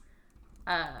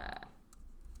 And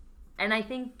I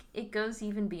think it goes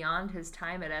even beyond his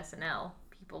time at SNL.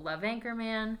 People love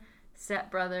Anchorman, Step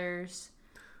Brothers,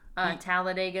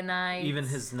 Talladega Nights. Even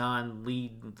his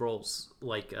non-lead roles,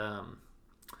 like,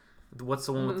 what's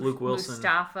the one with Luke Wilson?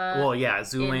 Mustafa. Well, yeah,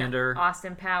 Zoolander. In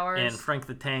Austin Powers. And Frank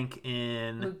the Tank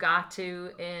in...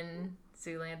 Mugatu in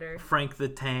Zoolander. Frank the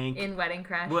Tank. In Wedding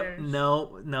Crashers. What?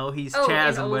 No, he's Oh,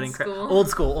 Chaz in in Wedding Old Crashers. School. Old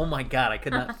School. Oh my god, I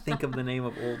could not think of the name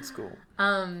of Old School.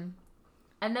 And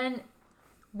then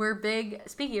we're big,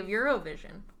 speaking of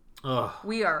Eurovision, Ugh.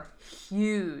 we are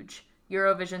huge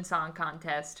Eurovision Song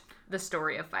Contest, The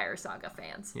Story of Fire Saga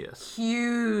fans. Yes.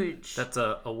 Huge. That's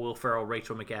a Will Ferrell,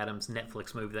 Rachel McAdams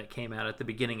Netflix movie that came out at the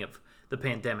beginning of the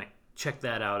pandemic. Check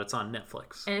that out. It's on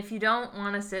Netflix. And if you don't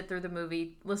want to sit through the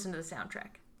movie, listen to the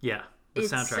soundtrack. Yeah, the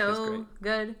It's soundtrack so is great.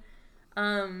 good.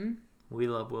 We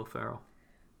love Will Ferrell.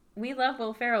 We love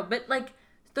Will Ferrell, but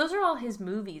those are all his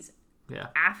movies Yeah.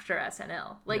 after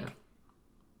SNL. Yeah.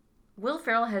 Will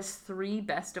Ferrell has 3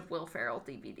 Best of Will Ferrell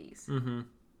DVDs. Mm-hmm.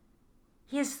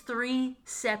 He has 3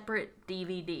 separate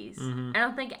DVDs. Mm-hmm. I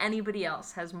don't think anybody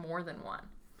else has more than one.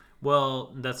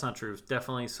 Well, that's not true.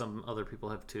 Definitely some other people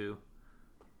have 2.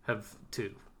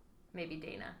 Maybe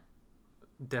Dana.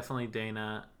 Definitely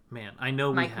Dana. Man, I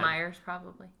know Mike we had Myers,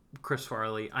 probably. Chris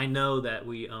Farley. I know that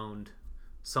we owned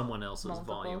someone else's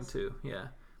Multiples. volume too. Yeah.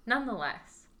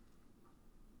 Nonetheless,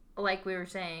 like we were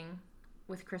saying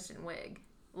with Kristen Wiig,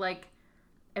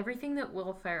 everything that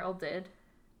Will Ferrell did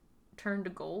turned to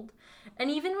gold. And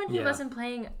even when he Yeah. wasn't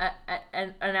playing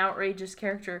an outrageous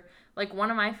character, one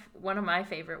of my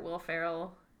favorite Will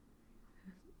Ferrell,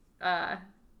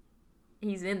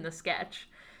 he's in the sketch.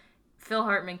 Phil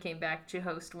Hartman came back to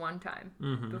host one time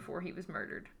before he was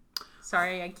murdered.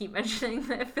 Sorry, I keep mentioning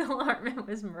that Phil Hartman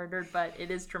was murdered, but it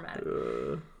is traumatic.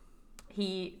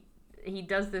 He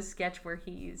does this sketch where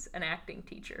he's an acting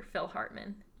teacher, Phil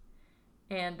Hartman.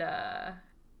 And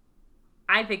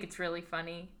I think it's really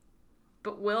funny.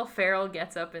 But Will Ferrell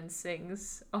gets up and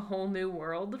sings A Whole New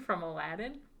World from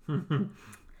Aladdin. And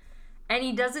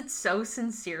he does it so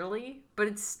sincerely, but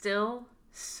it's still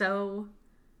so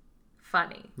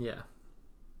funny. Yeah.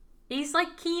 He's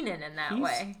like Keenan in that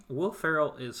way. Will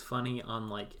Ferrell is funny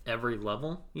on every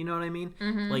level. You know what I mean?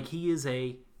 Mm-hmm. He is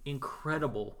a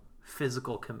incredible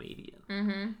physical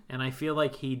comedian, and I feel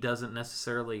like he doesn't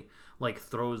necessarily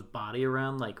throw his body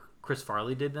around like Chris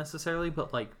Farley did necessarily,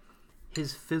 but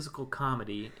his physical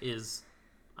comedy is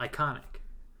iconic.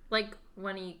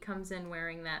 When he comes in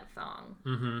wearing that thong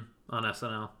On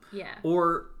SNL. Yeah.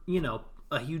 Or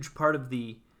a huge part of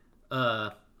the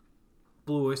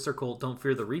Blue Oyster Cult, Don't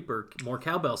Fear the Reaper, more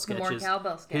cowbell sketches.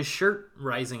 His shirt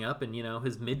rising up and,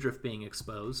 his midriff being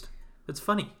exposed. It's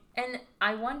funny. And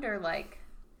I wonder, like,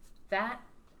 that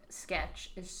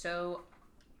sketch is so...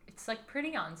 It's, like,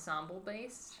 pretty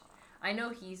ensemble-based. I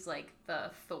know he's, like,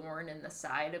 the thorn in the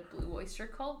side of Blue Oyster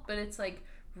Cult, but it's, like,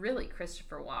 really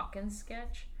Christopher Walken's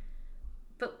sketch.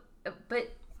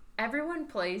 But everyone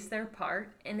plays their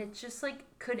part, and it's just, like,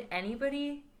 could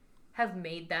anybody have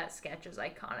made that sketch as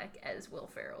iconic as Will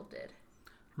Ferrell did?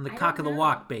 I'm the cock of the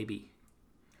walk, baby.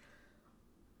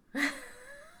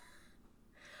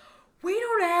 We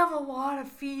don't have a lot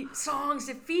of songs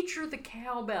that feature the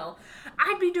cowbell.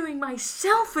 I'd be doing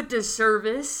myself a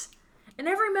disservice. And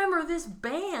every member of this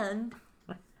band,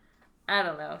 I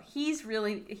don't know. He's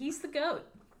the GOAT.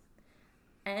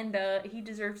 And he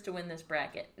deserves to win this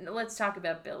bracket. Let's talk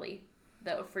about Billy,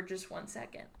 though, for just 1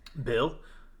 second. Bill?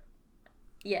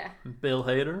 Yeah. Bill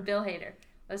Hader? Bill Hader.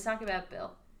 Let's talk about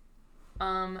Bill.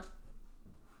 I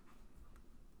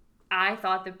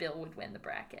thought that Bill would win the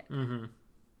bracket. Mm-hmm.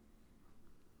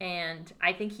 And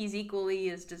I think he's equally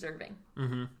as deserving.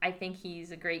 Mm-hmm. I think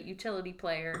he's a great utility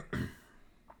player.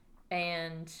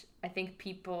 And I think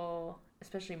people,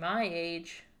 especially my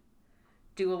age,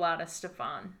 do a lot of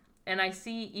Stefan. And I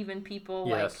see even people,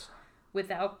 like,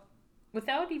 without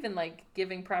even, like,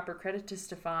 giving proper credit to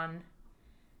Stefan,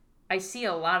 I see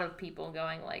a lot of people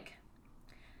going, like,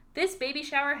 this baby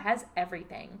shower has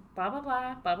everything. Blah, blah,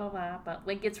 blah, blah, blah, blah, blah.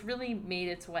 Like, it's really made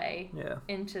its way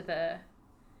into the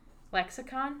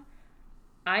lexicon.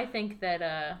 I think that,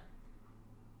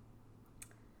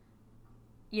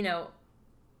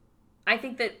 I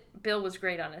think that Bill was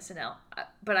great on SNL.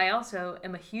 But I also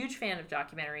am a huge fan of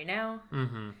Documentary Now.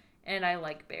 Mm-hmm. And I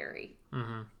like Barry.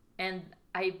 Mm-hmm.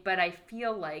 But I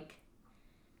feel like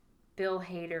Bill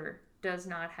Hader does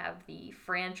not have the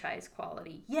franchise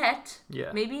quality yet.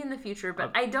 Yeah. Maybe in the future,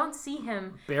 but I don't see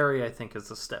him. Barry, I think,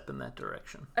 is a step in that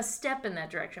direction.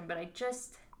 But I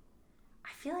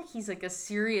feel like he's like a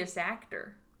serious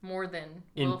actor more than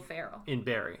Will Ferrell. In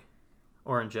Barry.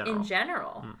 Or in general. In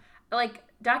general. Like,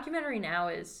 Documentary Now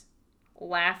is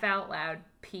laugh out loud,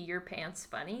 pee your pants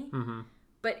funny. Mm-hmm.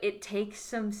 But it takes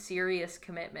some serious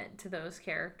commitment to those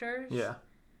characters. Yeah.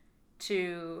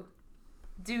 To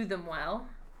do them well.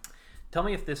 Tell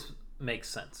me if this makes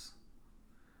sense.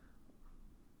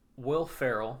 Will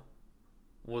Ferrell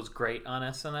was great on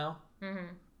SNL.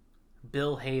 Mm-hmm.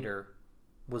 Bill Hader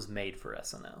was made for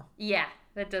SNL. Yeah,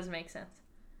 that does make sense.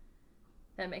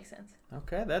 That makes sense.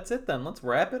 Okay, that's it then. Let's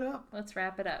wrap it up.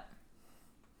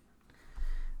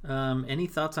 Any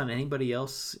thoughts on anybody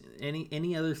else?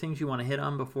 Any other things you want to hit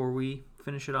on before we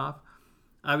finish it off?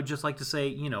 I would just like to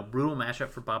say, brutal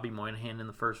mashup for Bobby Moynihan in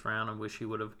the first round. I wish he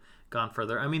would have gone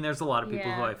further. I mean, there's a lot of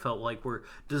people who I felt like were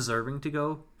deserving to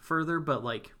go further, but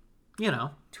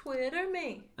Twitter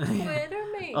me.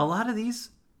 A lot of these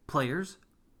players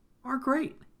are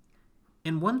great.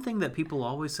 And one thing that people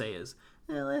always say is,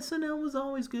 SNL was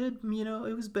always good.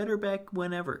 It was better back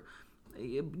whenever.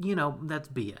 That's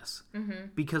BS. Mm-hmm.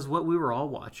 Because what we were all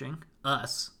watching,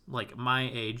 us, like my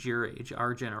age, your age,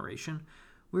 our generation,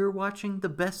 we were watching the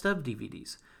best of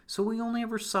DVDs. So we only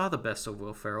ever saw the best of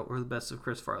Will Ferrell or the best of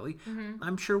Chris Farley. Mm-hmm.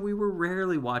 I'm sure we were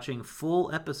rarely watching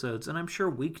full episodes, and I'm sure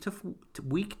week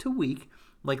to week,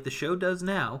 like the show does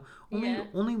now,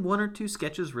 only one or two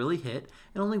sketches really hit,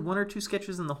 and only one or two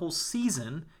sketches in the whole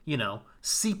season,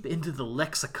 seep into the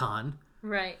lexicon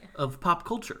of pop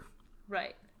culture.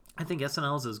 Right. I think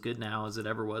SNL is as good now as it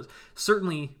ever was.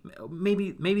 Certainly,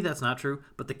 maybe that's not true,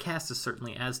 but the cast is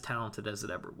certainly as talented as it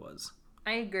ever was.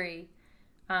 I agree.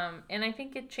 And I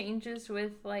think it changes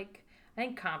with, I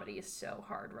think comedy is so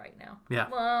hard right now. Yeah.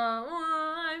 Well,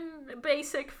 I'm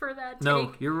basic for that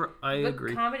take. No, I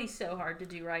agree. Comedy's so hard to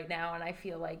do right now, and I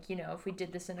feel like, if we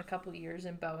did this in a couple of years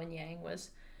and Bowen Yang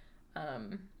was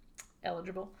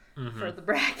eligible for the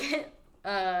bracket,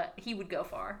 he would go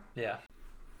far. Yeah.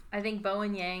 I think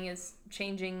Bowen Yang is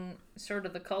changing sort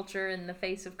of the culture in the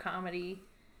face of comedy.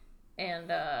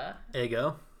 And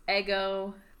Ego,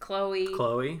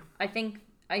 Chloe. I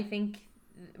think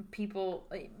people,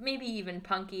 maybe even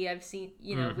Punky, I've seen,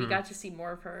 we got to see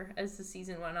more of her as the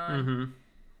season went on. Mm-hmm.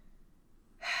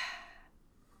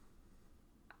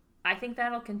 I think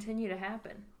that'll continue to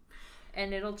happen.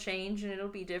 And it'll change and it'll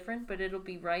be different, but it'll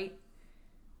be right.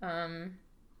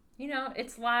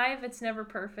 It's live, it's never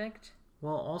perfect.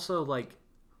 Well, also,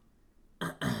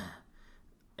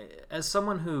 as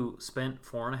someone who spent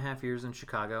 4.5 years in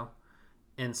Chicago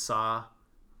and saw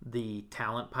the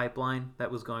talent pipeline that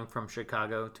was going from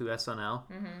Chicago to SNL,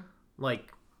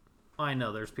 I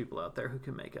know there's people out there who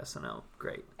can make SNL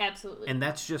great. Absolutely. And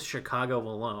that's just Chicago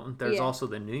alone. There's also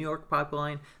the New York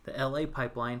pipeline, the LA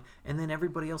pipeline, and then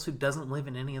everybody else who doesn't live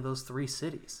in any of those 3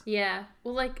 cities. Yeah.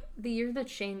 Well, like, the year that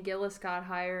Shane Gillis got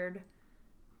hired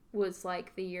was,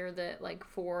 like, the year that, like,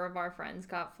 4 of our friends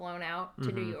got flown out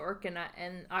to New York, and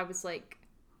I was like,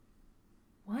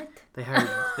 what? They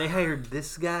hired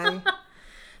this guy?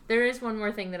 There is one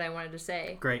more thing that I wanted to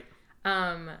say. Great.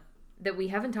 That we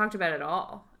haven't talked about at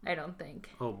all, I don't think.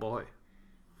 Oh, boy.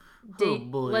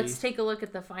 Let's take a look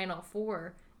at the final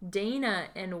 4. Dana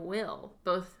and Will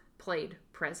both played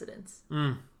presidents.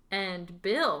 And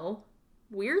Bill,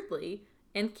 weirdly,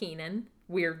 and Keenan,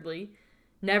 weirdly,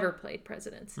 never played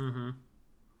presidents.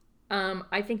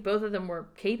 I think both of them were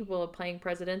capable of playing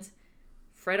presidents.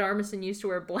 Fred Armisen used to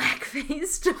wear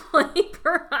blackface to play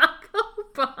Barack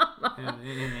Obama.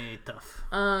 It tough.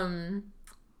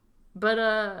 But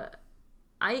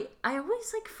I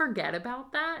always like forget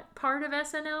about that part of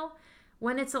SNL.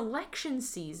 When it's election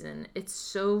season, it's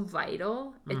so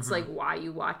vital. It's like why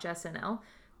you watch SNL.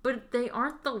 But they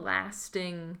aren't the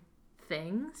lasting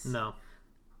things. No.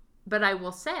 But I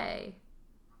will say,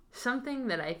 something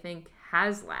that I think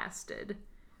has lasted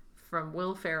from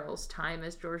Will Ferrell's time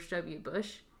as George W.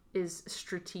 Bush is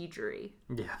strategery.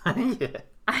 Yeah. Yeah.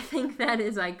 I think that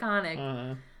is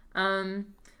iconic.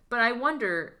 But I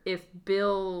wonder if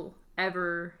Bill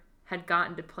ever had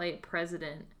gotten to play a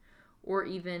president, or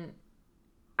even,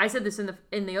 I said this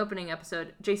in the opening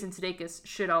episode, Jason Sudeikis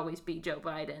should always be Joe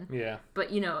Biden. Yeah.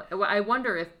 But, you know, I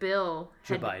wonder if Bill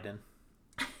Joe Biden.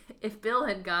 If Bill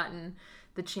had gotten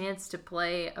the chance to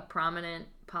play a prominent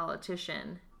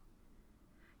politician.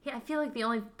 Yeah, I feel like the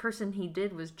only person he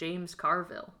did was James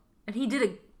Carville. And he did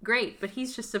it great, but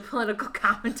he's just a political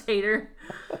commentator.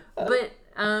 But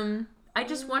I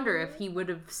just wonder if he would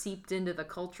have seeped into the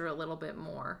culture a little bit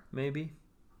more. Maybe.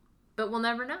 But we'll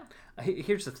never know.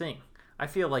 Here's the thing. I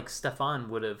feel like Stefan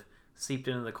would have seeped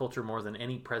into the culture more than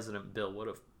any President Bill would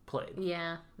have played.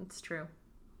 Yeah, it's true.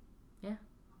 Yeah.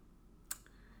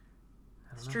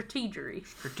 Strategery.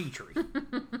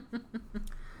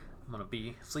 I'm going to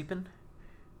be sleeping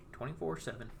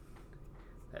 24/7.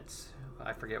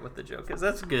 I forget what the joke is.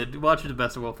 That's good. Watch the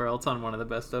best of Will Ferrell. It's on one of the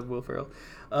best of Will Ferrell.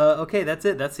 Okay, that's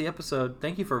it. That's the episode.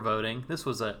 Thank you for voting. This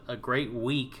was a great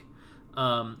week.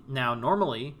 Now,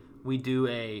 normally, we do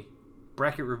a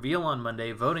bracket reveal on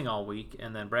Monday, voting all week,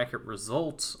 and then bracket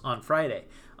results on Friday.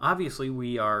 Obviously,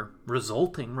 we are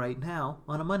resulting right now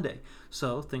on a Monday,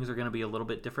 so things are going to be a little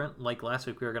bit different. Like last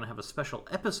week, we are going to have a special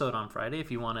episode on Friday if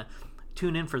you want to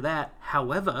tune in for that.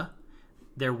 However,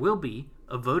 there will be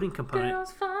a voting component.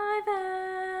 Girls forever.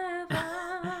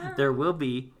 There will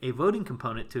be a voting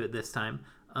component to it this time,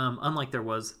 unlike there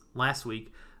was last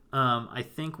week. I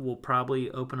think we'll probably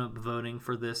open up voting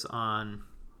for this on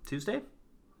Tuesday.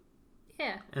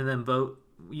 Yeah. And then vote.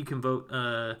 You can vote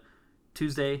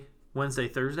Tuesday, Wednesday,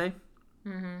 Thursday.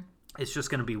 Mm-hmm. It's just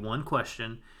going to be one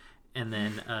question, and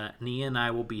then Nia and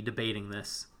I will be debating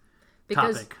this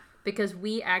topic. Because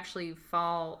we actually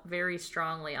fall very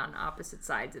strongly on opposite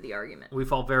sides of the argument. We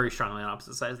fall very strongly on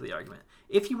opposite sides of the argument.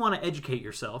 If you want to educate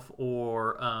yourself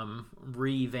or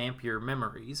revamp your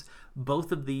memories,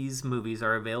 both of these movies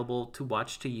are available to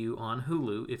watch to you on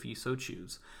Hulu if you so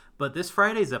choose. But this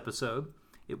Friday's episode,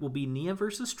 it will be Nia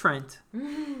versus Trent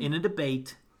in a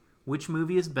debate. Which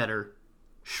movie is better,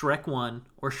 Shrek 1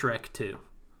 or Shrek 2?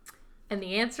 And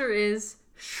the answer is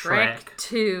Shrek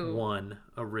 2. 1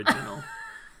 original.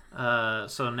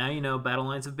 So now you know battle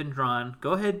lines have been drawn.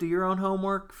 Go ahead, do your own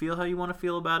homework, feel how you want to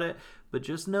feel about it, but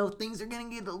just know things are going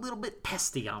to get a little bit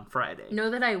testy on Friday. Know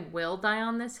that I will die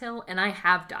on this hill, and I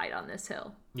have died on this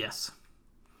hill. Yes.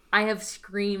 I have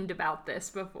screamed about this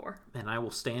before. And I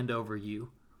will stand over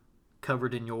you,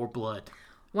 covered in your blood.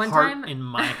 Heart time in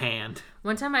my hand.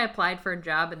 One time I applied for a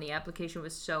job, and the application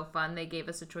was so fun. They gave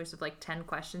us a choice of like 10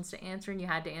 questions to answer, and you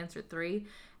had to answer 3.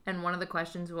 And one of the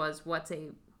questions was,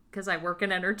 because I work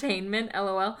in entertainment,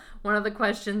 LOL. One of the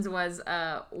questions was,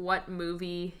 what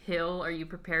movie hill are you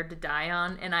prepared to die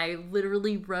on? And I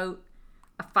literally wrote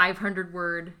a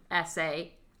 500-word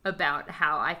essay about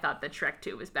how I thought that Shrek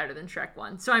 2 was better than Shrek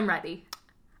 1. So I'm ready.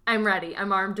 I'm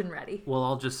armed and ready. Well,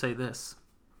 I'll just say this.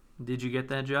 Did you get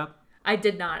that job? I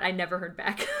did not. I never heard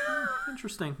back.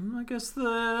 Interesting. I guess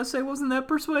the essay wasn't that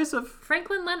persuasive.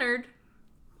 Franklin Leonard.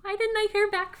 Why didn't I hear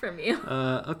back from you?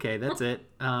 Okay, that's it.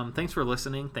 Thanks for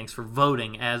listening. Thanks for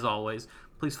voting, as always.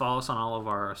 Please follow us on all of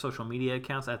our social media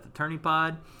accounts at The Turning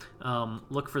Pod.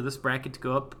 Look for this bracket to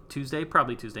go up Tuesday,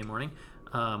 probably Tuesday morning,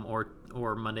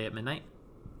 or Monday at midnight,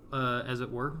 as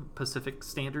it were, Pacific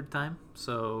Standard Time.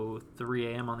 So 3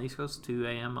 a.m. on the East Coast, 2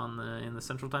 a.m. in the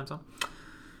Central Time Zone.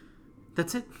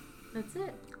 That's it. That's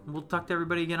it. We'll talk to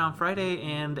everybody again on Friday,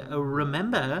 and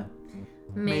remember,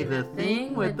 May the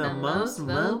thing with the most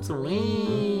votes win.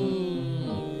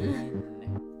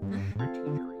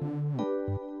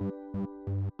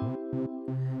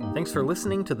 Thanks for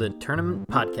listening to the Tournament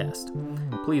Podcast.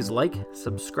 Please like,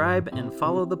 subscribe, and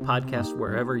follow the podcast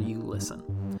wherever you listen.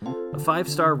 A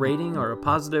 5-star rating or a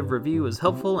positive review is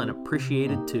helpful and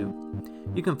appreciated too.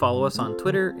 You can follow us on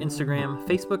Twitter, Instagram,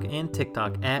 Facebook, and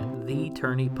TikTok at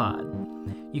TheTourneyPod.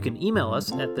 You can email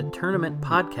us at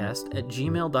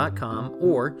theturnament.podcast@gmail.com,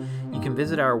 or you can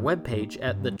visit our webpage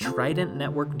at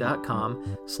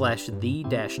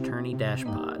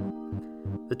thetridentnetwork.com/the-tourney-pod.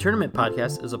 The Tournament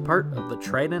Podcast is a part of the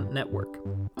Trident Network.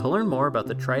 To learn more about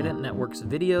the Trident Network's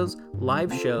videos,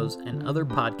 live shows, and other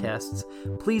podcasts,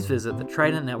 please visit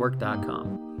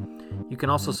thetridentnetwork.com. You can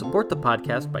also support the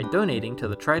podcast by donating to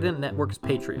the Trident Network's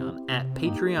Patreon at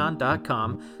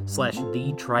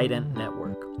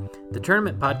patreon.com/thetridentnetwork. The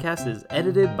Tournament Podcast is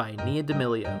edited by Nia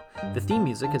D'Amelio. The theme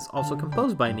music is also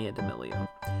composed by Nia D'Amelio.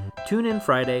 Tune in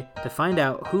Friday to find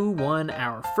out who won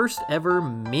our first ever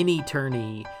mini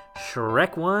tourney,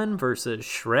 Shrek 1 versus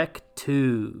Shrek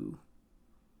 2.